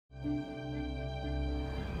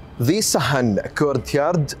The Sahan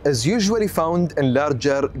courtyard is usually found in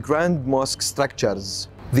larger grand mosque structures.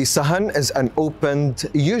 The Sahan is an opened,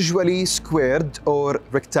 usually squared or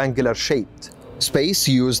rectangular shaped space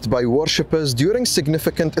used by worshippers during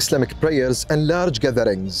significant Islamic prayers and large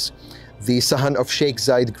gatherings. The Sahan of Sheikh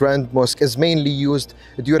Zayed Grand Mosque is mainly used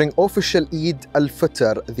during official Eid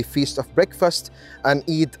al-Fitr, the feast of breakfast, and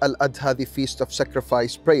Eid al-Adha, the feast of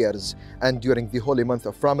sacrifice prayers, and during the holy month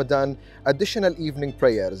of Ramadan, additional evening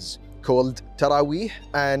prayers called Taraweeh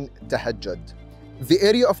and Tahajjud. The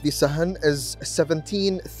area of the Sahan is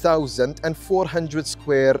 17,400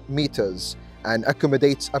 square meters and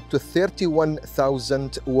accommodates up to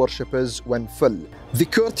 31,000 worshippers when full. The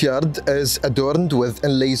courtyard is adorned with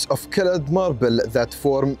inlays of colored marble that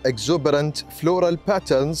form exuberant floral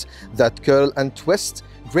patterns that curl and twist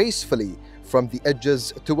gracefully from the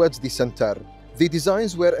edges towards the center. The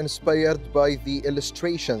designs were inspired by the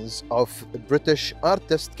illustrations of British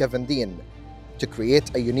artist Kevin Dean to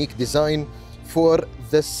create a unique design for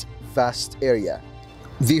this vast area.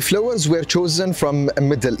 The flowers were chosen from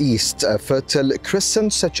Middle East, fertile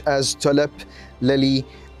crescents such as tulip, lily,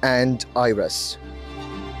 and iris.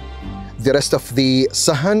 The rest of the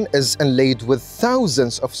Sahan is inlaid with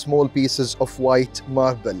thousands of small pieces of white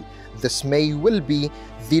marble. This may well be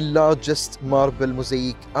the largest marble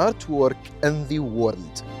mosaic artwork in the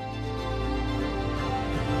world.